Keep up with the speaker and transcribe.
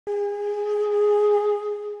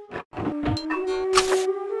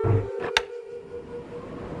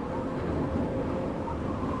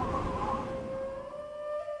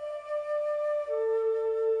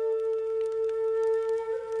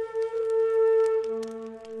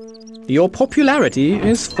Your popularity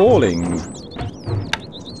is falling.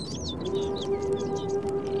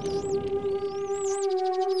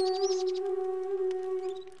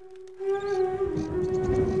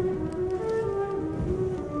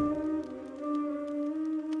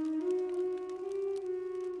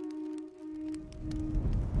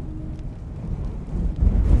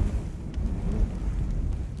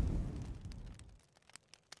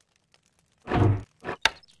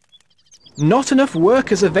 Not enough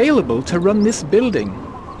workers available to run this building.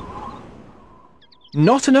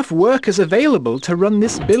 Not enough workers available to run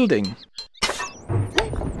this building.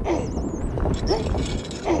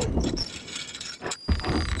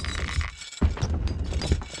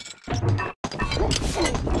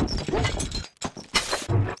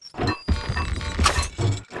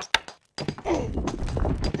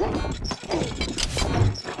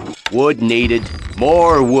 Wood needed.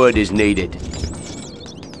 More wood is needed.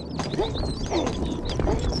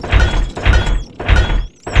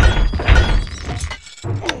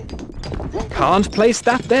 Can't place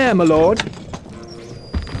that there, my lord.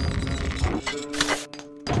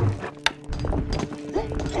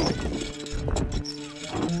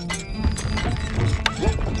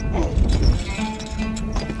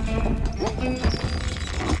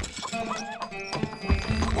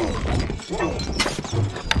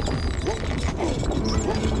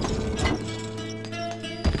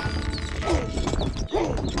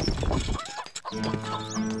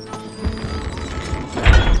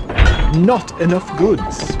 Not enough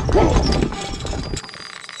goods.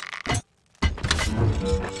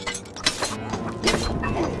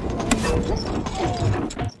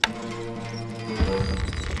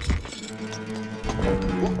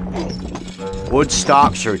 Wood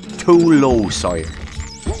stocks are too low, sire.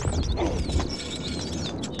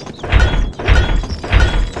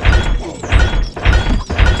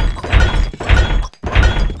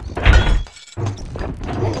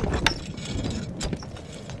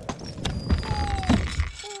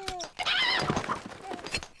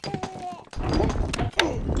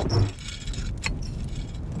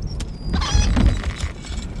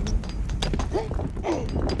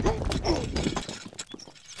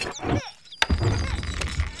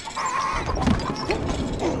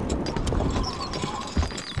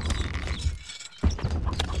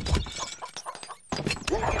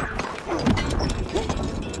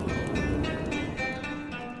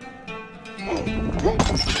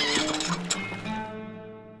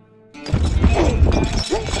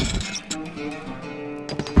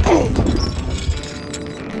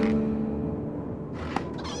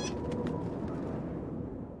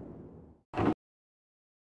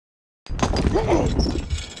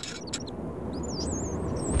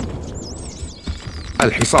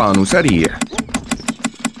 الحصان سريع.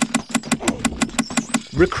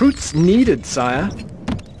 Recruits needed, sire.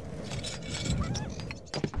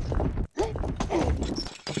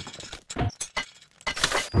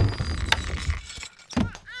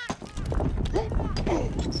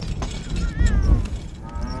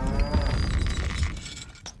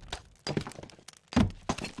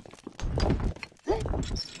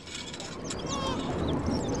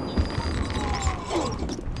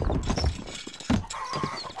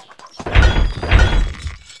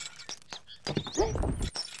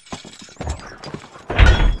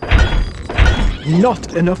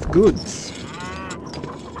 Not enough goods.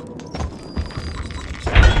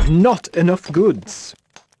 Not enough goods.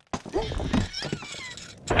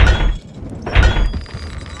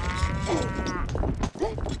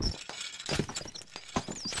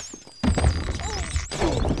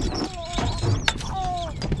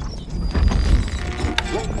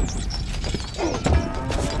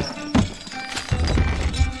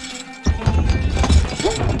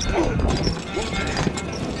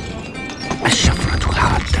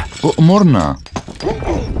 أؤمرنا.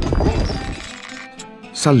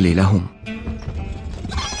 صل لهم.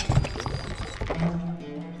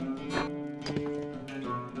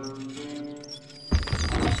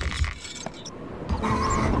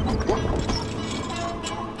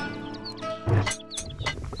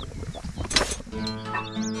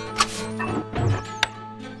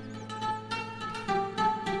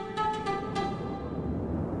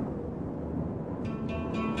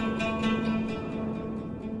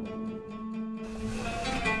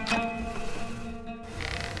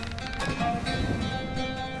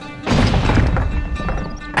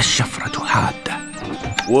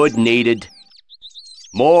 Wood needed.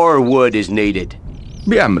 More wood is needed.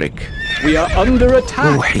 بأمرك. We are under attack.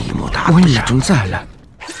 روحي متعطشة سهلة.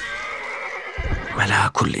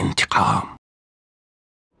 ملاك الانتقام.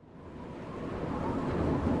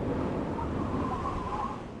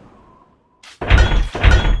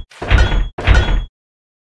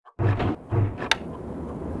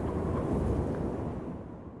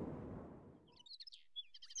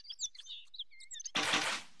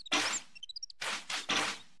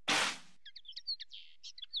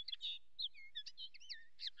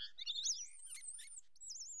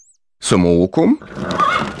 سموكم؟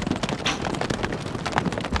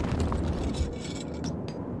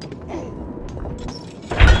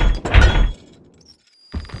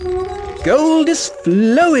 Gold is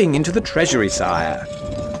flowing into the treasury, sire.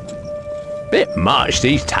 Bit much,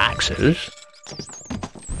 these taxes.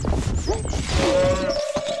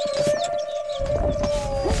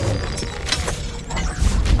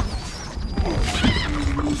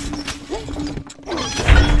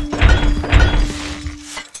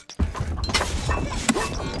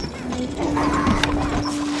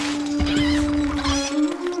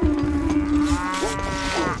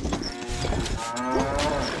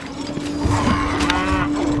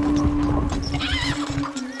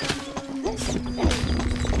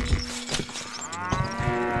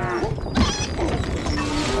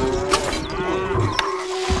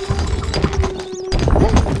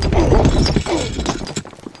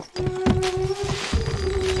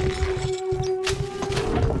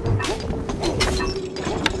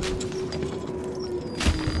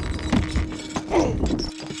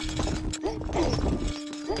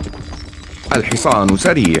 الحصان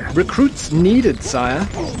سريع. Recruits needed, sire.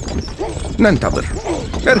 ننتظر.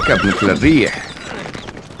 اركب مثل الريح.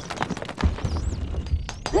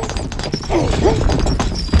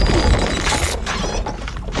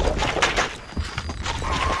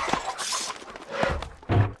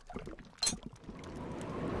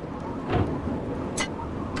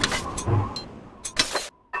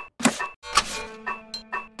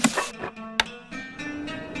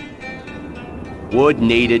 Wood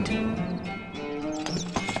needed.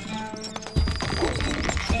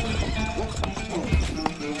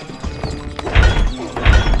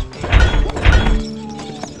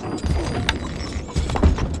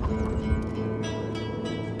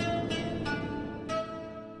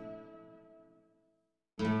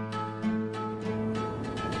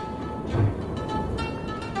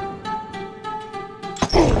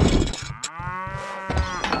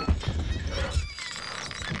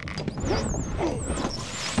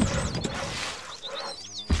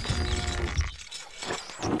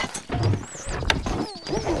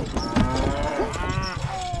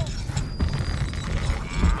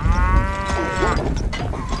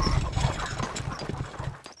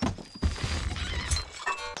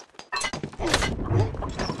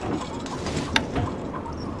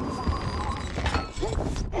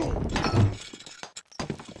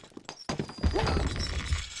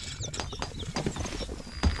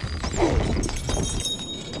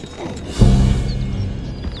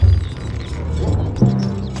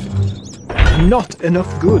 Not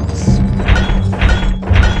enough goods.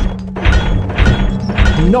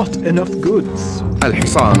 Not enough goods.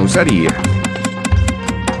 الحصان سريع.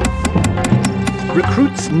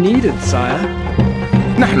 Recruits needed, sire.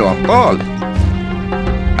 نحن أبطال.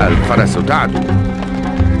 الفرس تعدو.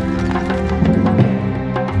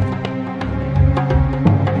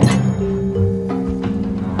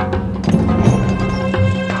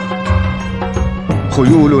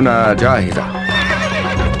 خيولنا جاهزة.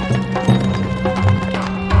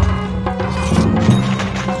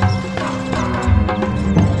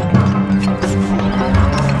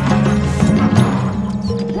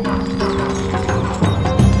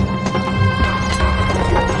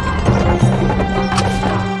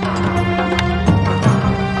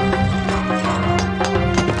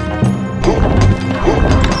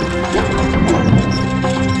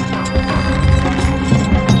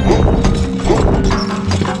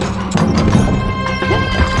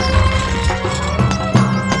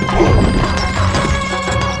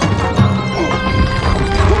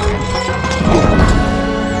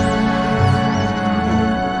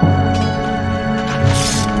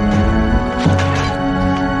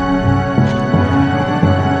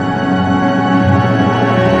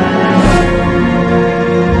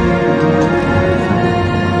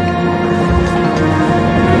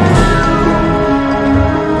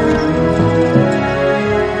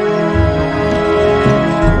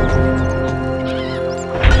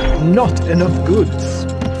 Not enough goods.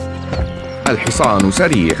 الحصان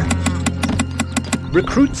سريع.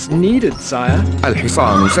 Recruits needed, sire.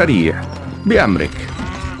 الحصان سريع. بأمرك.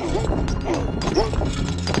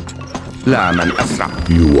 لا من أسرع.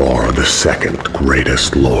 You are the second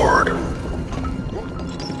greatest lord.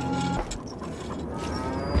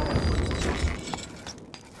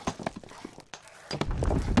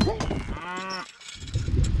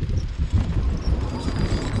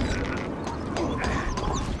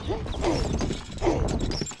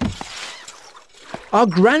 Our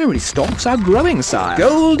granary stocks are growing, sire.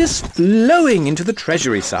 Gold is flowing into the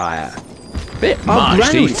treasury, sire. Bit Our much,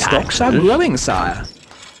 granary these stocks are taxes. growing, sire.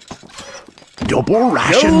 Double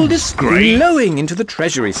ration. Gold is Great. flowing into the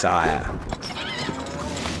treasury, sire.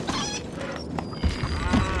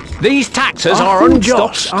 These taxes Our are food unjust.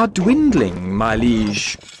 stocks are dwindling, my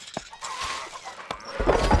liege.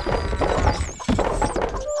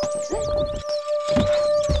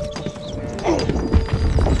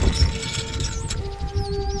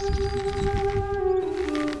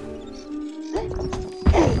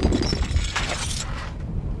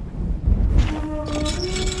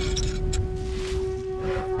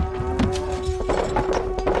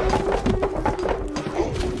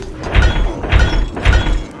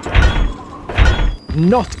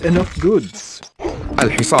 Not enough goods.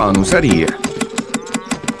 الحصان سريع.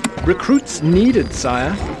 Recruits needed,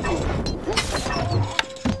 sire.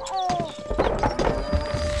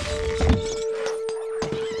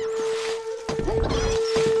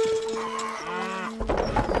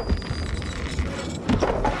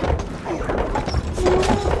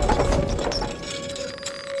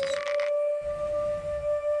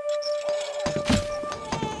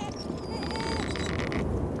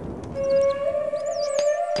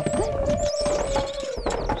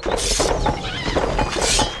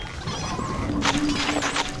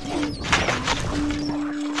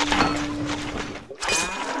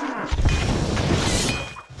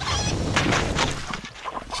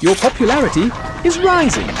 Your popularity is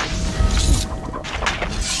rising.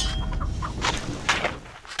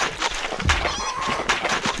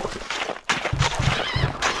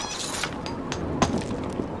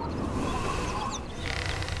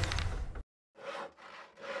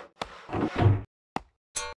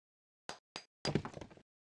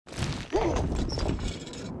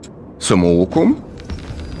 سموكم؟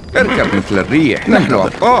 اركب مثل الريح. نحن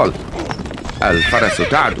أبطال. الفرس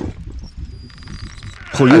تعدو.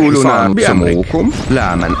 خيولنا بأمرك. سموكم؟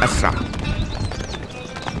 لا من أسرع.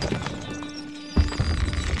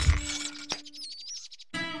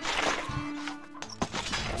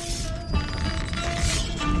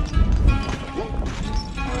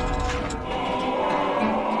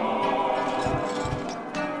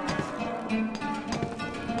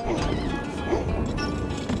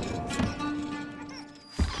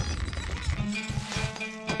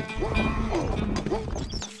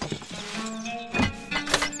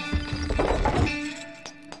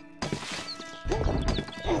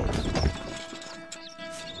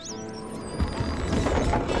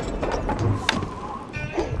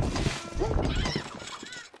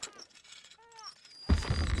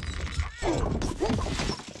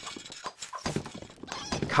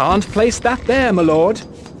 Can't place that there, my lord.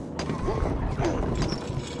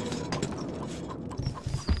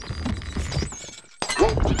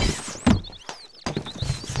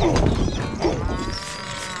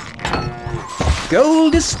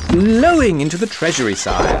 Gold is flowing into the treasury,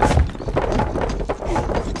 sire.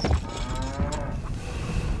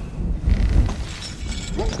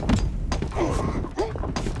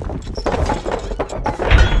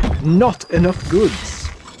 Not enough goods.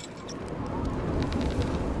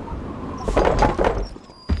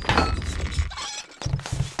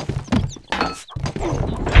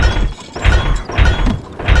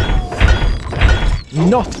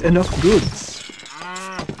 Not enough goods.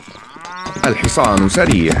 الحصان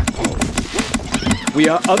سريع. We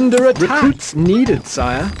are under attack. Recruits needed,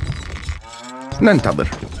 sire. ننتظر.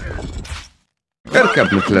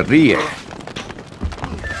 اركب مثل الريح.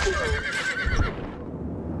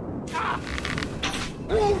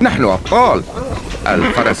 نحن أبطال.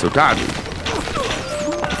 الفرس تعدو.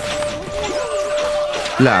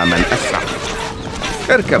 لا من أسرع.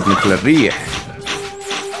 اركب مثل الريح.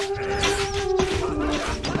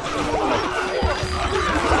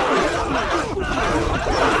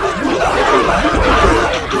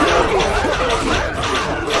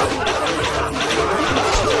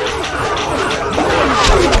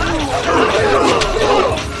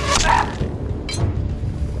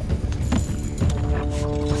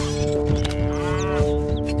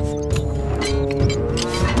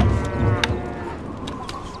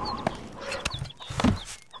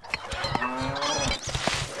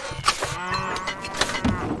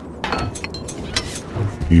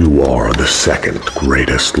 You are the second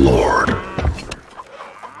greatest lord.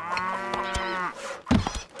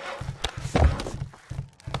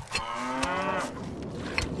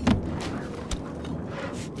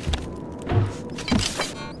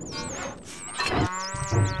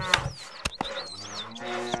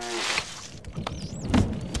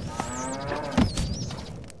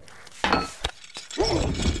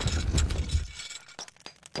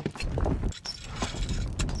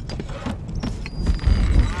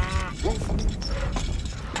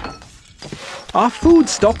 Our food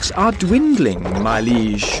stocks are dwindling, my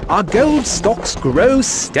liege. Our gold stocks grow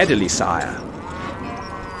steadily, sire.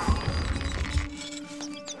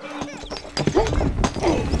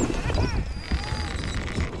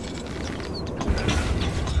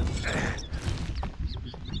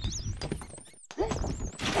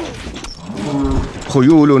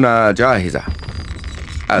 خيولنا جاهزة.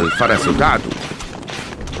 الفرس تعدو.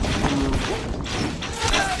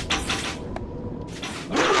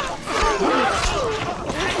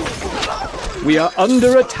 We are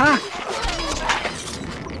under attack.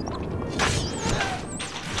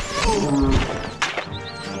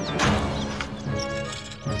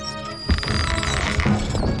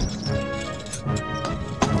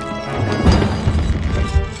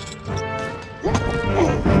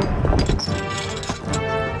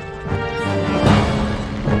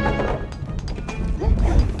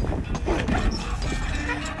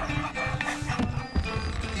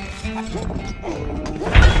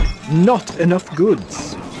 Not enough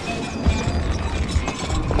goods.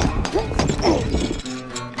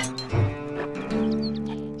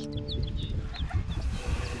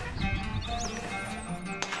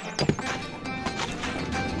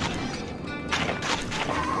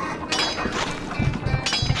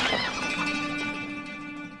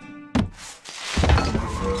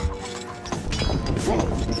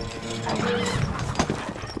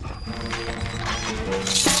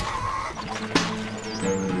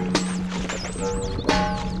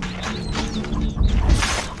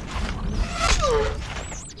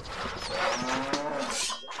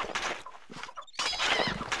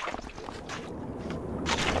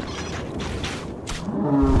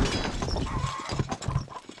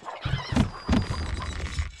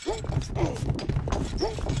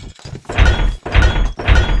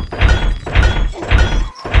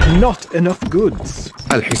 Not enough goods.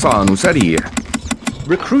 الحصان سريع.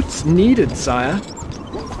 Recruits needed, sire.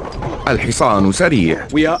 الحصان سريع.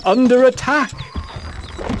 We are under attack.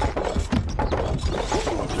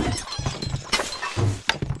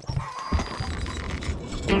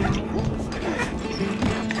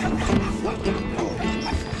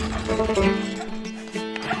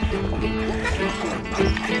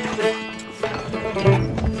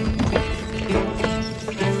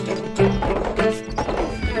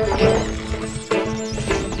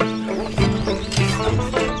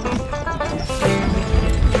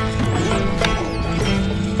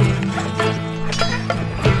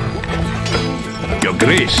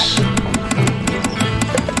 Grace.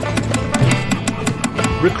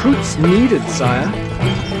 Recruits needed, sire.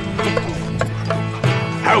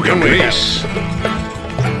 How can we Grace.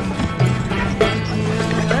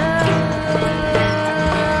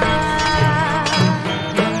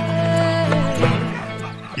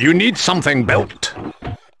 You need something built.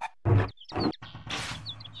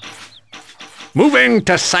 Moving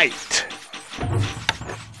to site.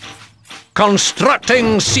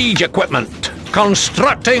 Constructing siege equipment.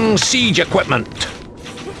 Constructing siege equipment.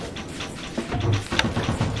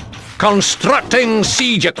 Constructing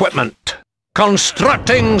siege equipment.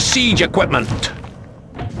 Constructing siege equipment.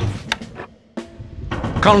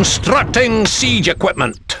 Constructing siege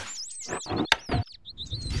equipment.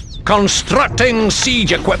 Constructing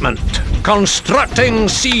siege equipment. Constructing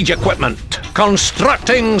siege equipment.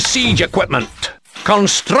 Constructing siege equipment.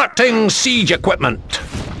 Constructing siege equipment.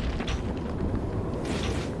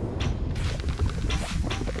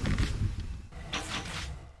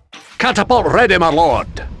 Catapult ready, my lord.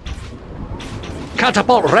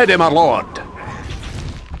 Catapult ready, my lord.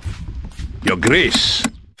 Your Grace.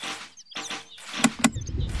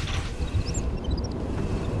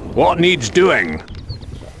 What needs doing?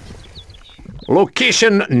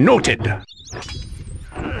 Location noted.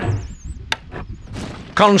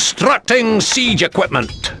 Constructing siege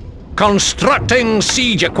equipment. Constructing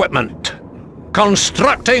siege equipment.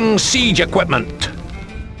 Constructing siege equipment.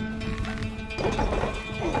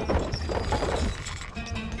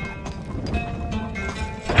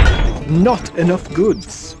 Not enough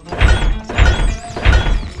goods.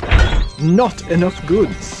 Not enough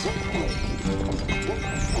goods.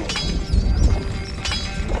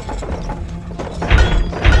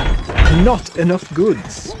 Not enough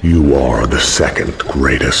goods. You are the second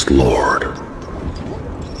greatest lord.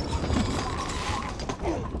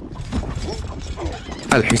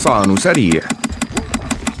 الحصان سريع.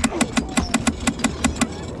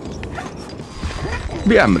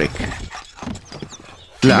 بأمرك.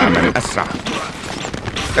 لا من أسرع.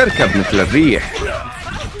 اركب مثل الريح.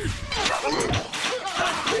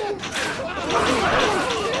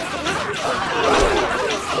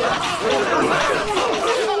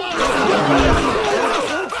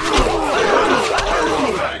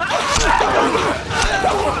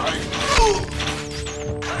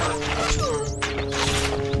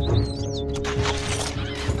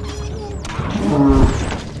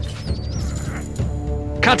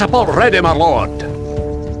 Catapult ready, my lord.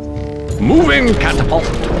 Moving catapult.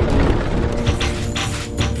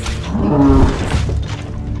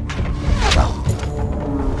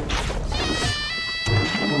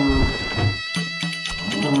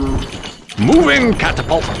 Moving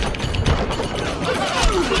catapult.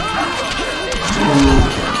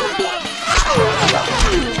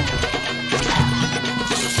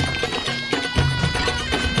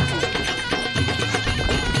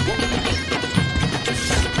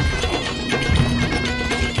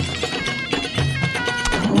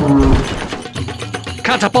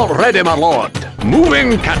 Catapult ready, my lord.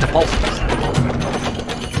 Moving catapult.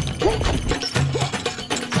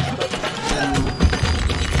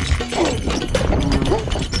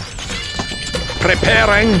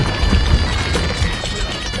 Preparing.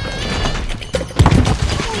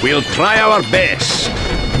 We'll try our best.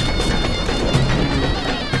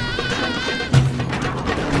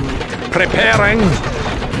 Preparing.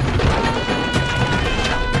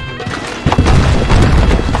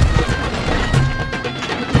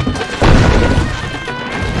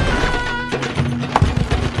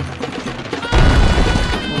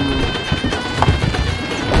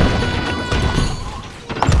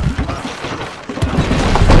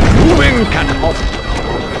 Moving catapult.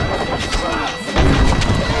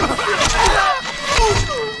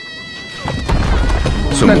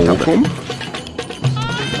 سموكم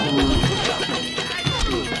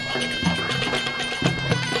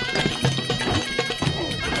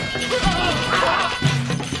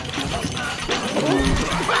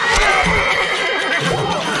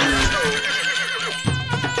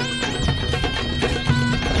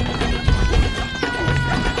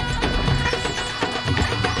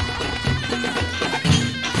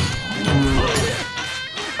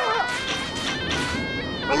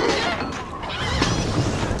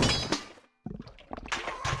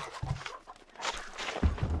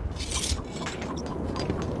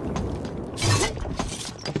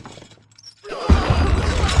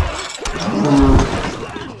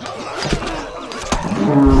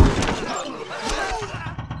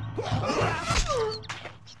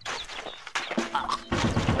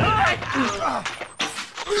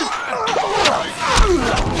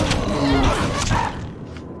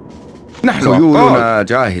نحن خيولنا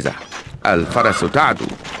جاهزة. الفرس تعدو.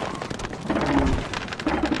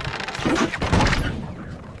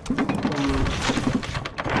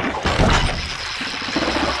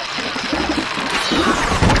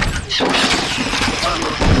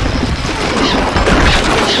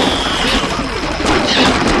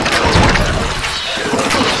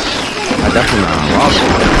 هدفنا واضح.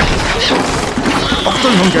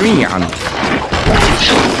 اقتلهم جميعا.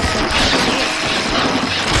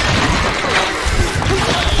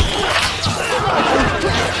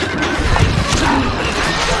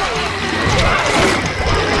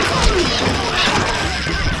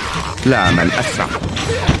 لا من أسرع.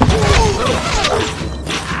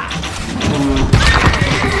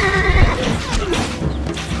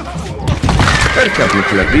 اركب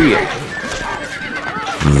مثل الريح.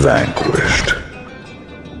 Vanquished.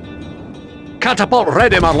 Catapult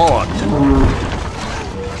ready, my lord.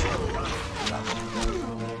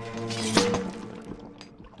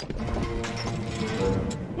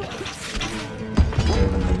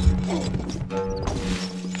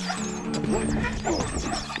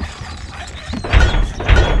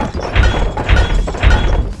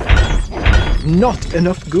 Not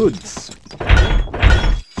enough goods.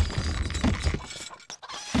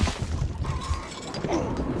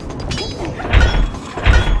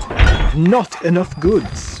 Not enough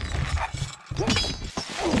goods.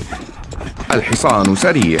 الحصان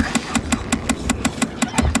سريع.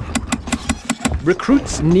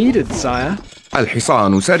 Recruits needed, sire.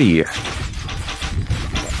 الحصان سريع.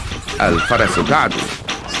 الفرس تعدو.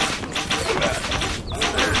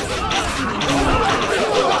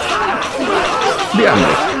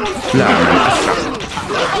 بأمرك. لا من أسرع.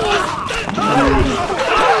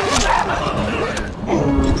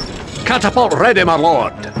 Catapult ready, my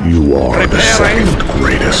lord. You are the Preparing. second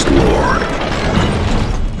greatest lord.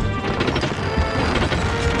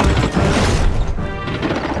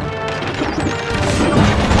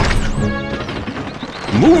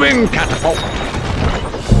 Moving catapult.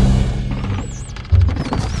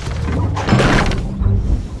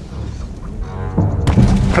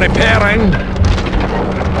 Preparing.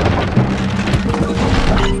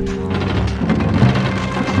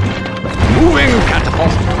 Moving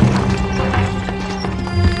catapult.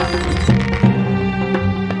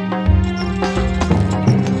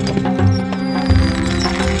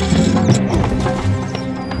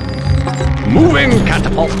 Moving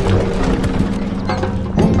catapult.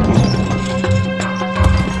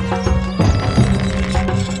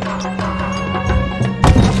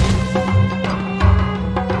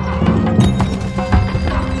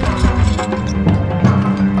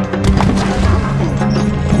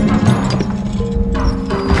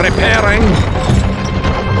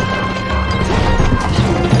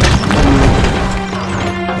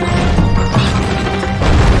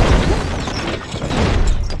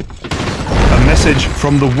 message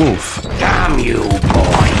from the wolf. Damn you,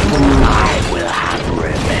 boy. I will have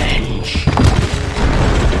revenge.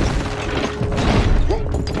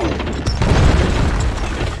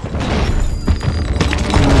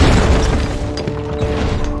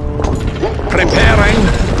 Preparing.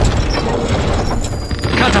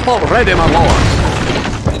 Catapult ready, my lord.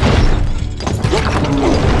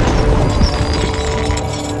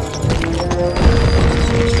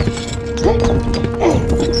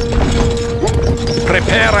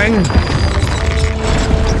 Preparing.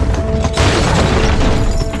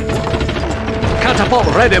 Catapult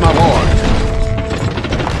ready, my lord.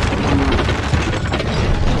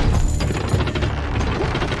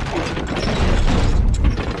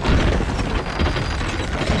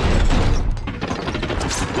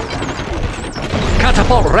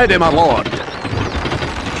 Catapult ready, my lord.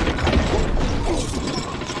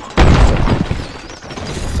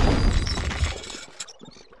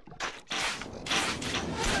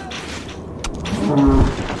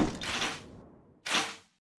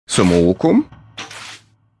 سموكم.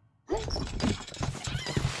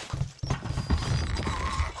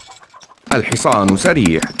 الحصان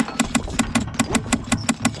سريع.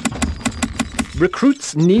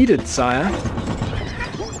 Recruits needed, sire.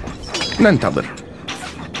 ننتظر.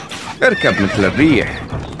 اركب مثل الريح.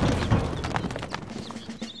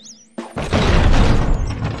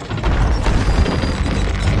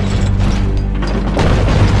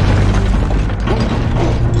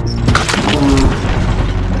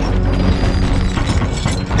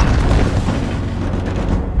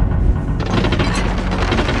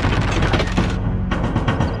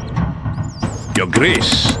 Your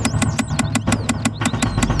Grace.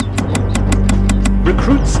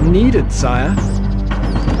 Recruits needed, sire.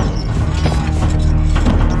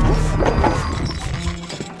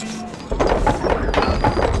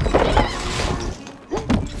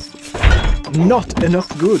 Not enough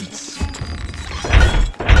goods.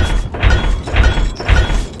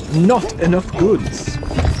 Not enough goods.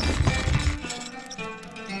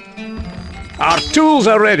 Our tools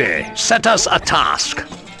are ready. Set us a task.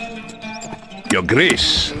 Your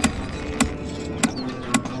Grace.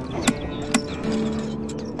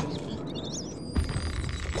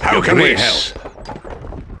 How can we help?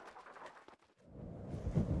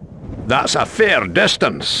 That's a fair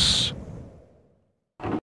distance.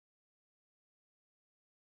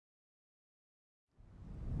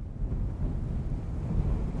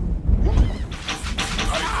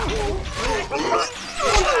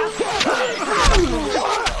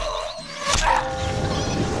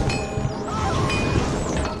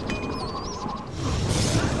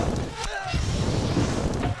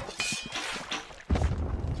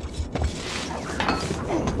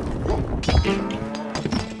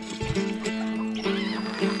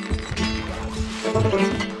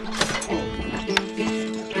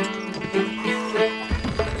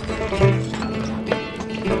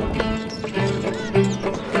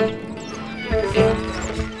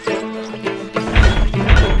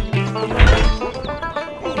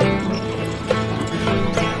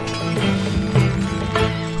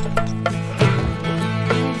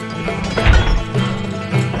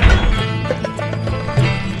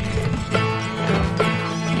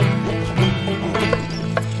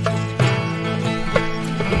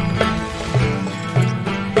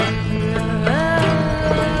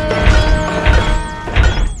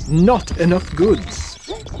 Not enough goods.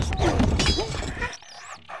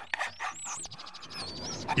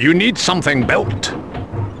 You need something built.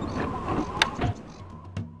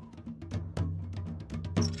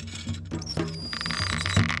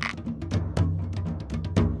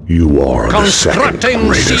 You are the second Constructing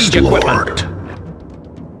greatest siege lord. equipment.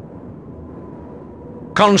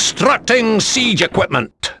 Constructing siege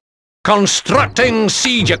equipment. Constructing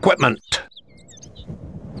siege equipment.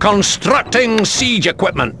 Constructing siege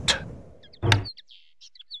equipment.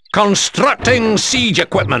 Constructing siege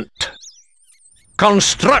equipment.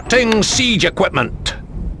 Constructing siege equipment.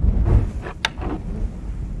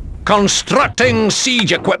 Constructing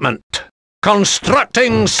siege equipment.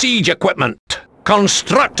 Constructing siege equipment.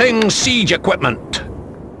 Constructing siege equipment.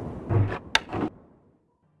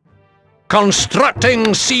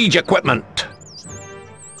 Constructing siege equipment.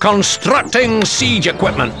 Constructing siege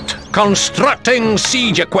equipment. Constructing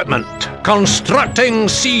siege equipment. Constructing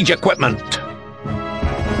siege equipment.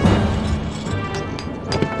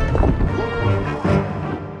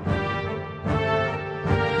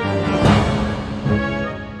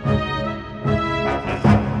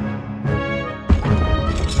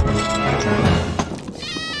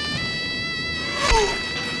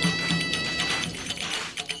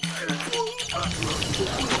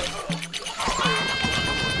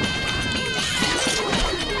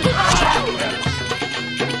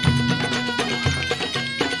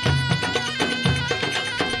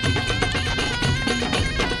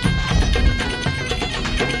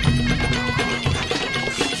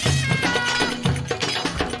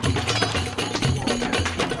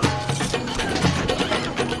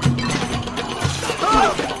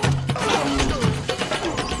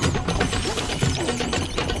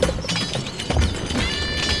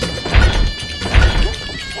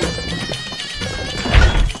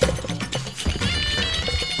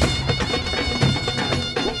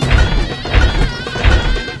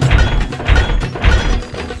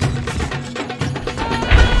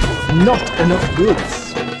 Not enough goods.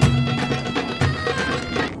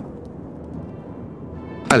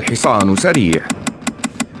 الحصان سريع.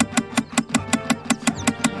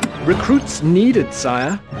 Recruits needed,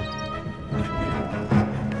 sire.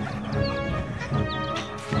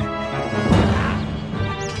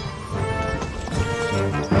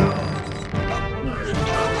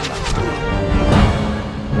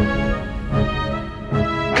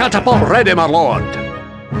 Catapult ready, my lord.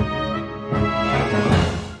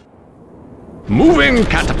 Moving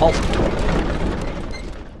catapult.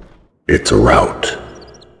 It's a rout.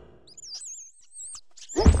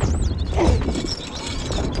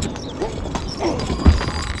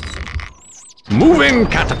 Moving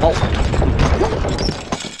catapult.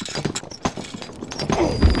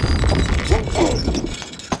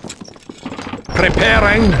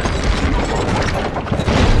 Preparing.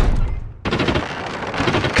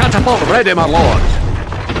 Catapult ready, my lord.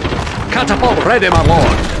 Catapult ready, my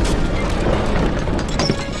lord.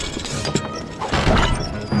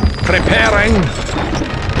 Preparing.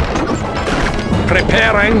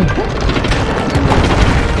 Preparing.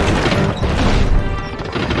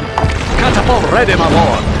 Catapult ready, my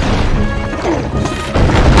lord.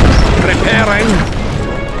 Preparing.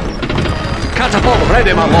 Catapult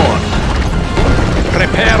ready, my lord.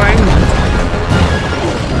 Preparing.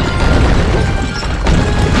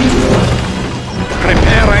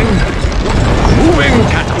 Preparing. Moving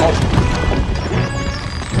catapult.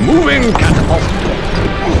 Moving catapult.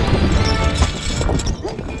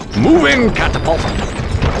 Moving catapult.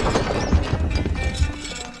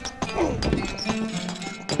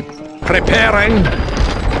 Preparing.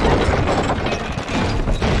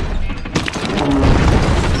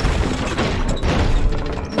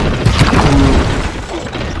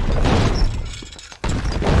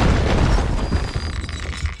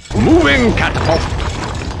 Moving catapult.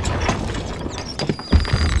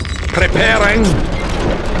 Preparing.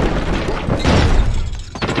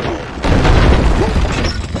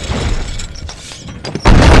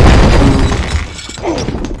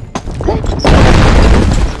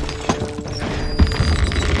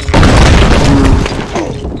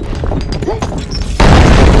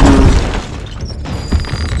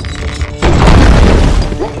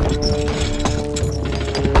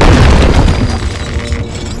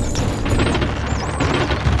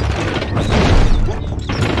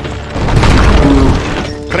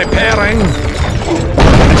 Preparing.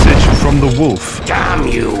 Message from the wolf. Damn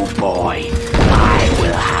you, boy. I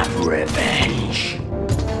will have revenge.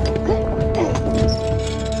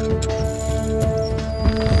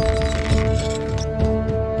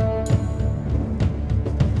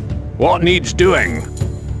 What needs doing?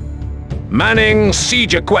 Manning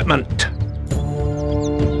siege equipment.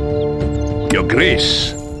 Your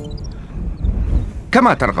Grace.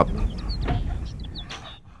 كما ترغب.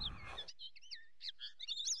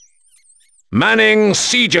 Manning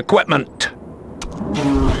siege equipment.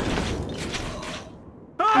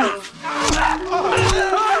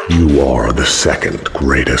 You are the second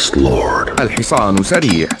greatest lord. الحصان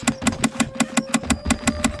سريع.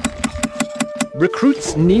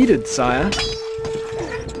 Recruits needed, sire.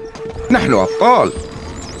 نحن أبطال.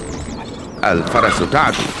 الفرس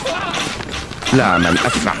تعدو. لا من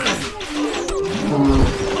أسرع.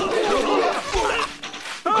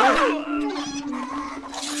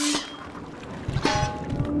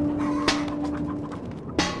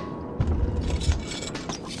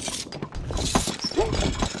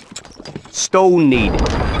 Stone needed.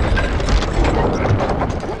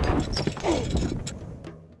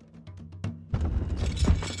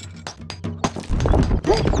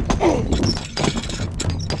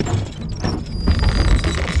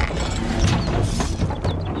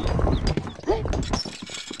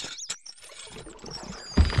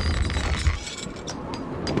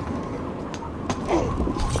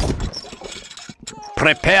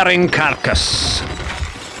 Preparing carcass.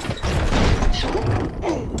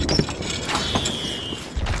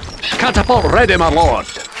 Catapult ready, my lord.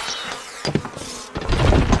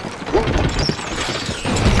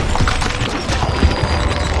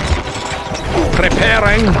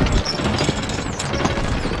 Preparing.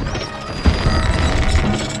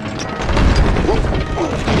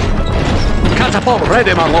 Catapult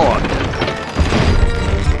ready, my lord.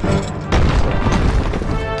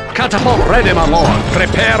 Catapult ready, my lord.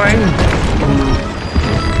 Preparing.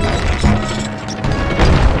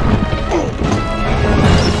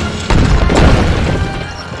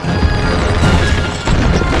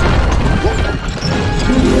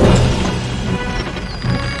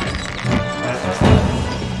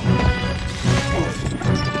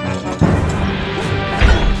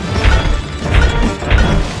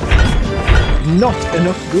 Not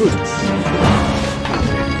enough goods.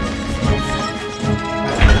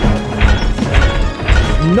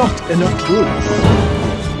 not enough goods.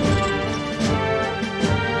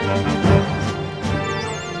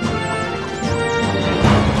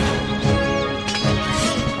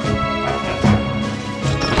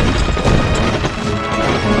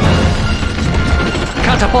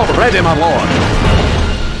 Catapult ready, my lord.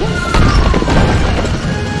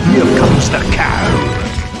 Here comes the cow.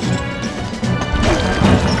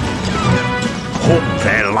 Hope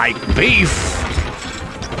they like beef.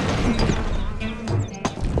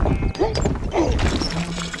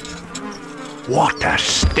 What a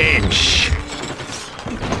stench.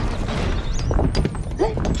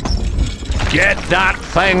 Get that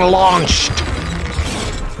thing launched.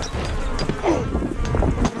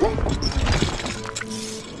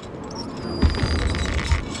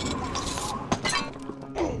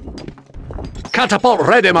 Catapult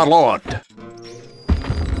ready, my lord.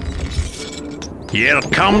 Here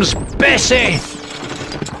comes Bessie.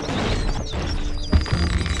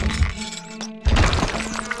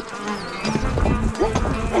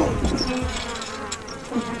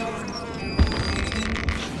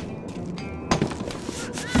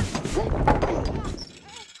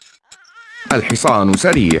 الحصان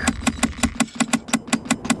سريع.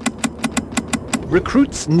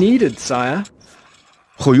 Recruits needed, sire.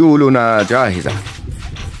 خيولنا جاهزة.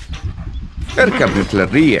 اركب مثل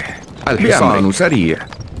الريح. الحصان سريع.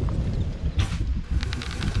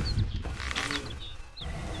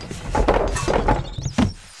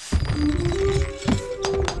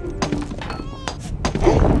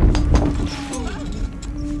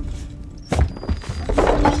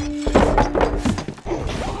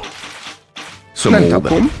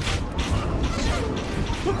 سموكم.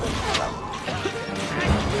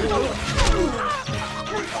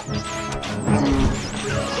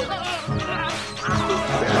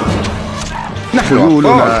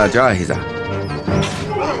 خيولنا جاهزة.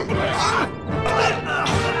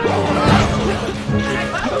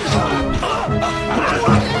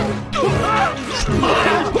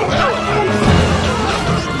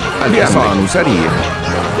 الحصان سريع.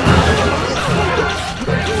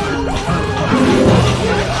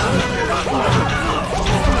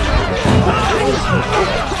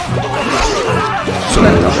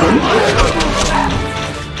 سننتقل.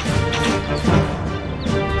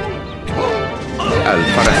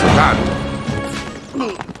 الفرس تعدو.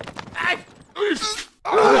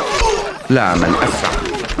 لا من أسرع.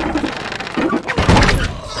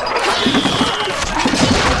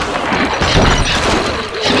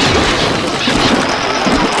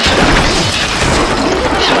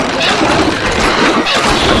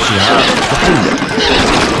 الشهاب تحلق.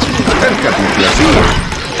 اركب مثل الريح.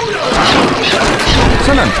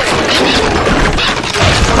 سننتقل.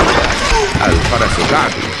 الفرس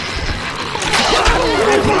تعدو.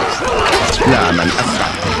 لا من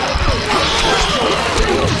أسرع.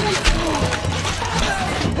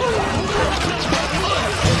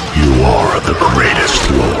 You are the greatest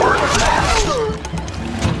lord.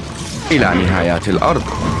 إلى نهايات الأرض.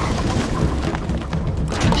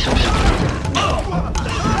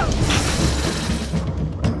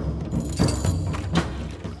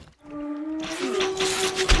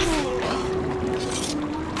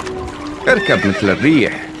 اركب مثل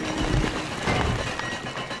الريح.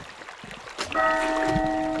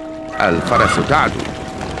 الفرس تعدو.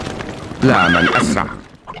 لا من أسرع.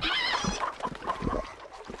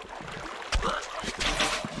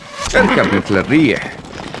 اركب مثل الريح.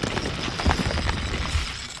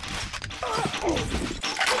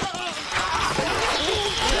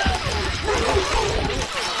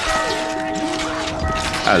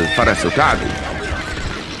 الفرس تعدو.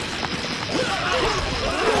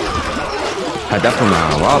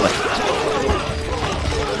 هدفنا واضح.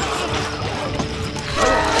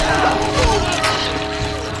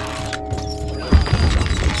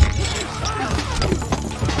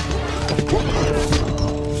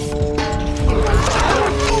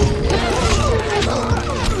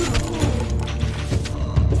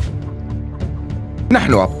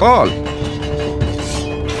 نحن أبطال.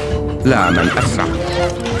 لا من أسرع.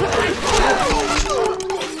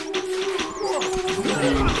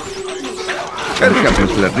 اركب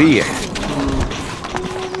مثل الريح.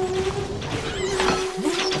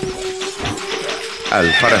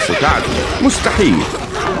 الفرس تعدو. مستحيل.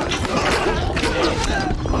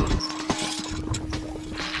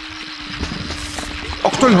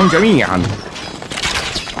 اقتلهم جميعا.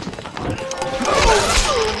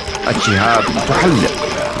 الشهاب تحلق.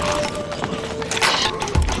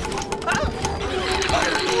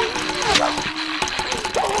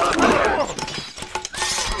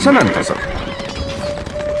 سننتصر.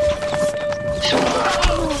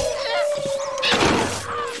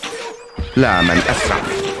 لا من أسرع.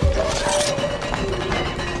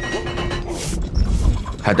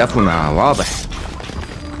 هدفنا واضح.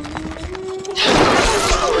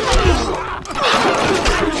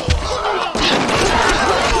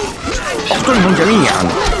 اقتلهم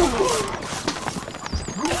جميعا.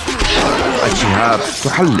 الشهاب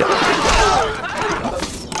تحلق.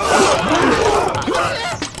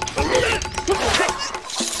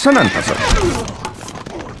 سننتصر.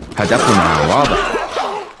 هدفنا واضح.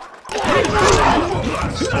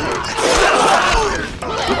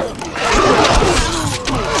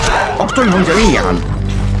 اقتلهم جميعا.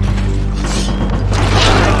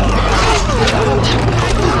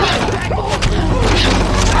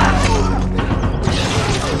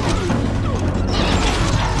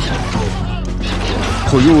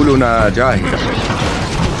 خيولنا جاهزة.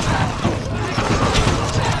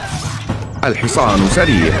 الحصان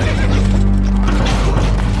سريع.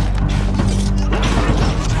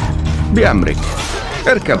 بأمرك،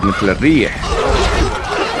 اركب مثل الريح.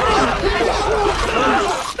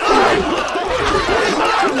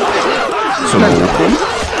 سموكم.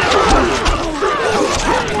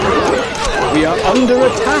 We are under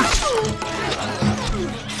attack.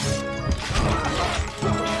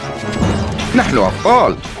 نحن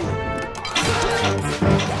أبطال.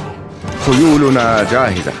 خيولنا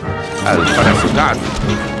جاهزة. الفرس تعدو.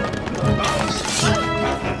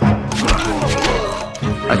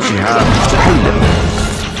 الشهاب تحلق.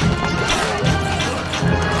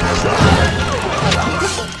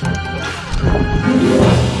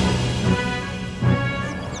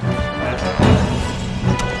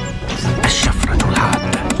 الشفرة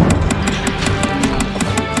الحادة.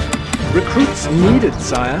 Recruits needed,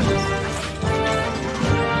 sire.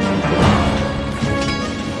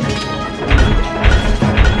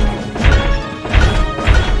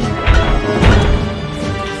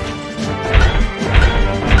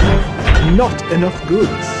 Not enough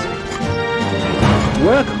goods.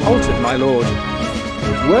 Work halted, my lord.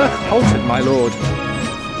 Work halted, my lord.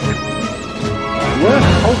 Work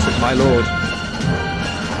halted, my lord.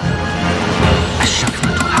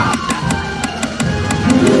 الشفرة الحادة.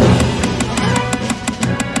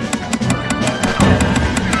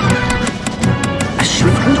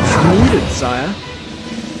 Recruits needed, sire.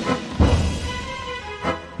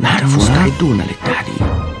 نحن مستعدون للتحديد.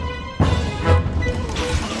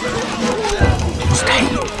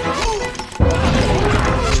 مستحيل.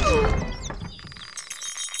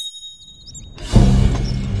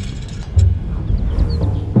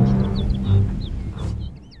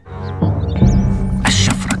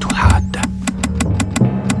 الشفرة الحادة.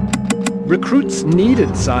 Recruits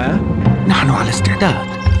needed, sire. نحن على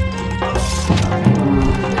استعداد.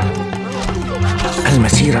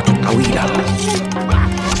 المسيرة الطويلة.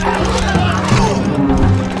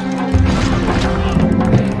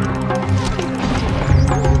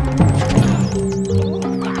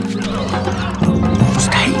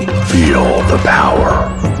 مستحيل. Feel the power.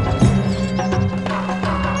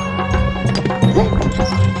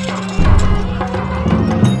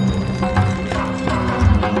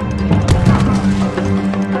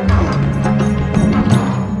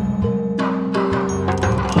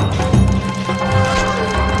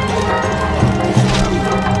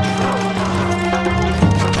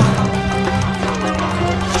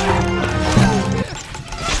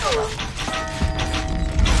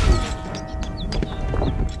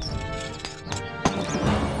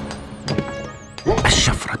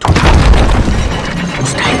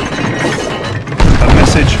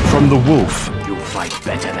 From the wolf. You fight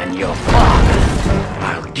better than your father.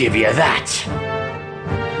 I'll give you that.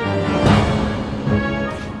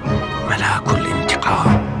 ملاك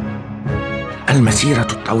الانتقام. المسيرة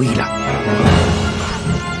الطويلة.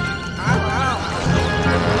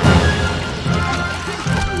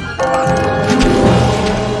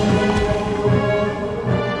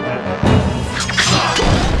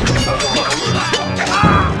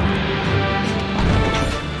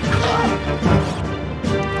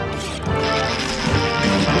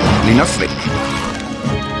 لنصرك.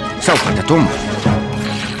 سوف تتم.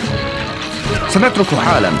 سنترك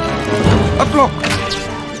حالا. اطلق.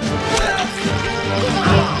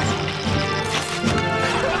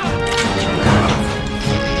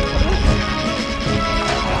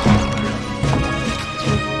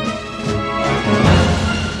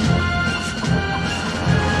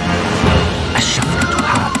 الشفرة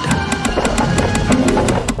الحادة.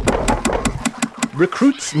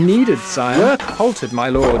 Recruits needed, sire. Work halted, my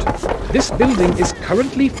lord. This building is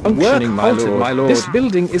currently functioning, my lord. My lord. This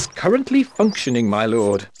building is currently functioning, my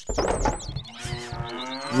lord.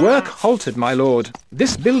 Work halted, my lord.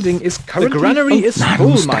 This building is currently... The granary is نحن full,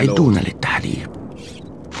 my مستعدون lord. للتحليق.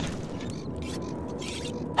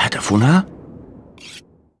 هدفنا؟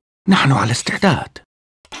 نحن على استعداد.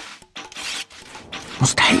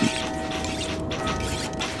 مستحيل.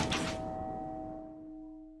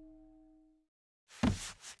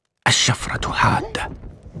 الشفرة حادة.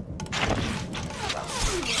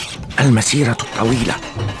 المسيرة طويلة.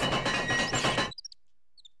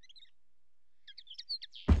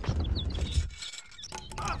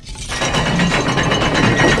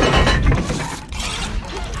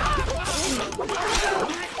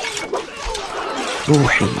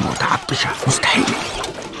 روحي متعطشة. مستحيل.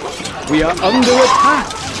 We are under attack.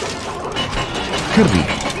 كري.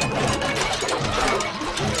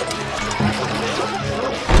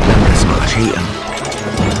 لم أسمع شيئا.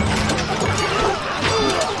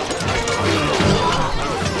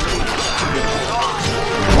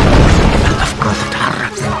 الأفقار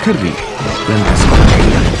تتحرك. كري. لم أسمع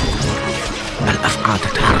شيئا. الأفقار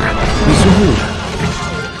تتحرك بسهولة.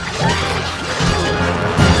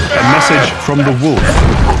 A message from the wolf.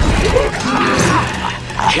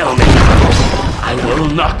 Kill me. I will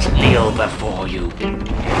not kneel before you.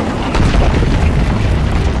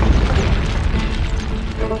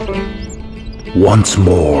 Once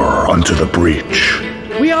more unto the breach.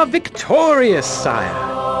 We are victorious,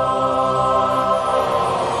 sire.